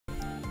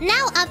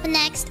now up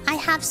next, I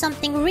have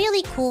something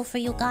really cool for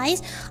you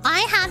guys. I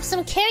have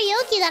some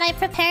karaoke that I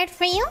prepared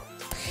for you.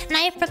 And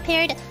I have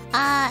prepared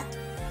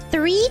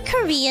 3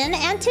 Korean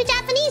and 2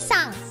 Japanese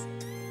songs.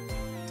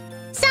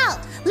 So,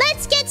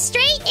 let's get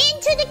straight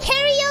into the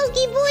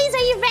karaoke, boys.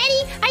 Are you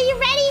ready? Are you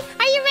ready?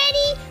 Are you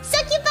ready?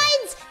 Suck your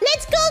buds!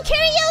 Let's go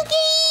karaoke!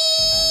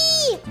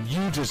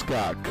 You just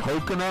got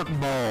coconut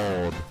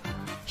mauled.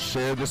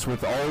 Share this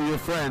with all your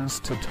friends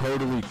to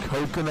totally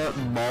coconut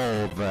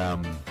maul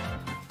them.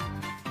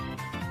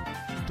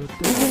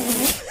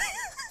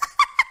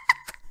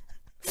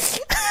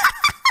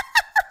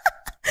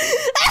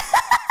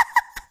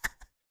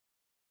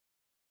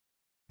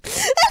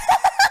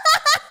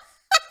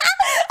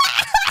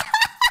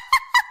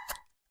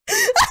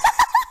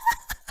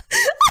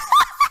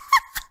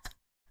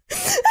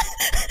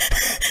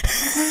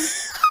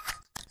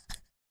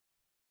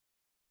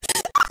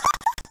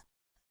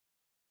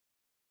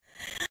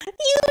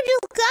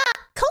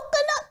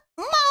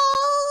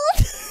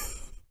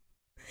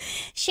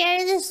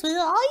 Share this with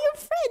all your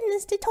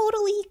friends to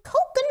totally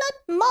coconut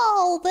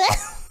maul them.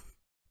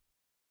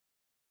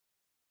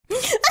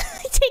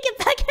 I take it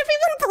back.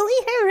 Everyone bully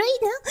her right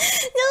now.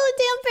 No,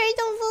 Damper,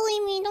 don't bully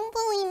me. Don't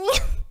bully me.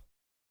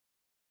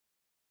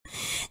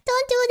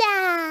 Don't do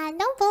that.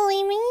 Don't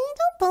bully me.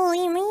 Don't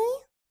bully me.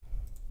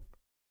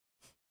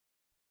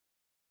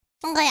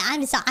 Okay,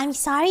 I'm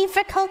sorry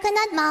for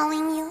coconut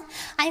mauling you.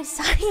 I'm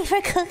sorry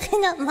for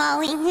coconut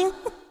mauling you.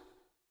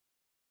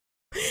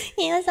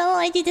 Yes, I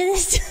want you to do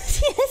this.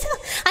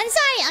 I'm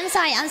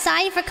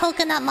sorry for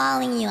coconut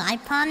mauling you. I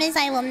promise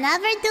I will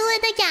never do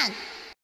it again.